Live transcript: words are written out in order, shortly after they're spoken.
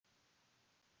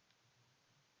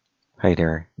Hi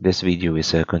there, this video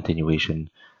is a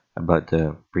continuation about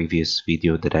the previous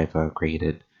video that I've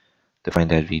created. To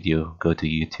find that video, go to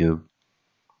YouTube,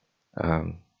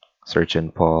 um, search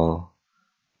in Paul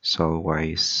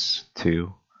Solwise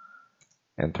 2,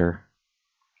 enter,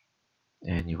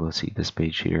 and you will see this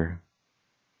page here.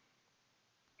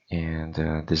 And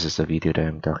this is the video that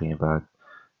I'm talking about,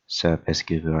 SAP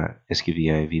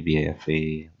SQVI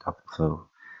VBFA topic flow.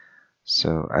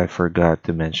 So I forgot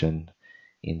to mention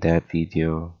in that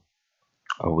video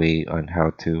a way on how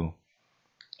to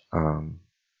um,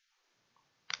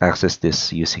 access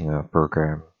this using a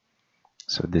program.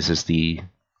 So this is the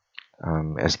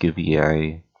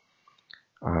SQVI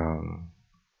um,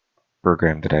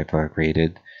 program that I've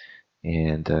created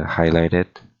and highlighted.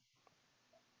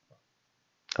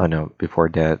 Oh no, before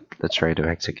that, let's try to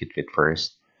execute it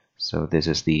first. So this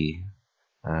is the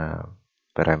uh,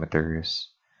 parameters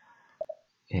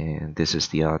and this is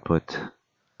the output.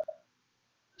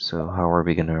 So how are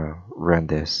we gonna run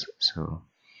this? So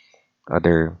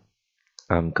other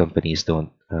companies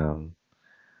don't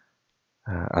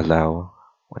allow,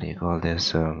 what do you call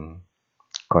this,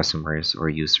 customers or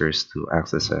users to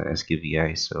access a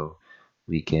SQVI, so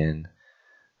we can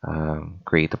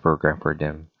create a program for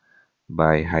them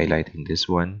by highlighting this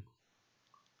one,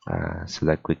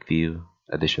 select quick view,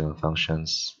 additional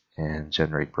functions, and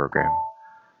generate program.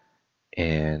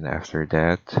 And after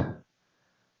that,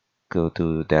 go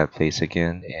to that place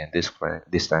again and this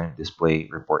time display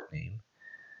report name.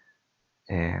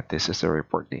 And this is the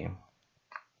report name.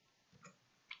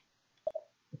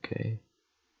 Okay.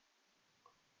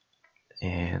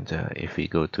 And if we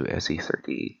go to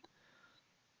SE38,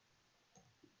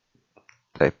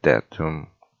 type that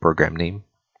program name,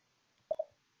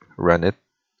 run it,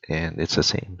 and it's the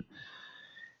same.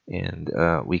 And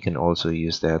we can also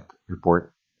use that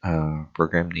report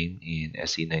program name in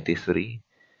SE93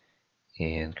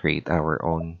 and create our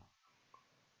own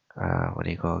what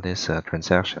do you call this,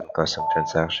 transaction, custom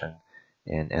transaction,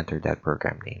 and enter that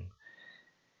program name.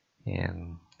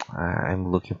 And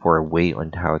I'm looking for a way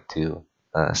on how to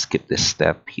skip this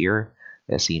step here,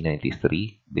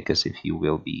 SE93, because if you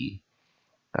will be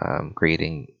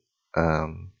creating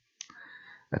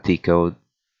a T code,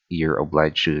 you're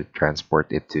obliged to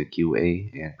transport it to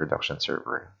QA and production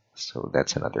server. So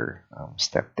that's another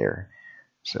step there.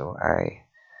 So I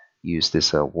use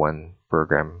this one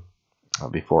program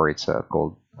before. It's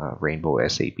called Rainbow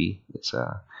SAP. It's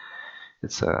a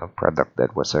product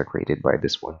that was created by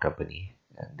this one company,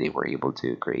 and they were able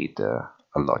to create a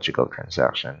logical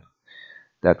transaction.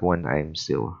 That one I'm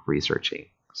still researching.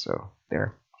 So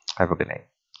there. Have a good night.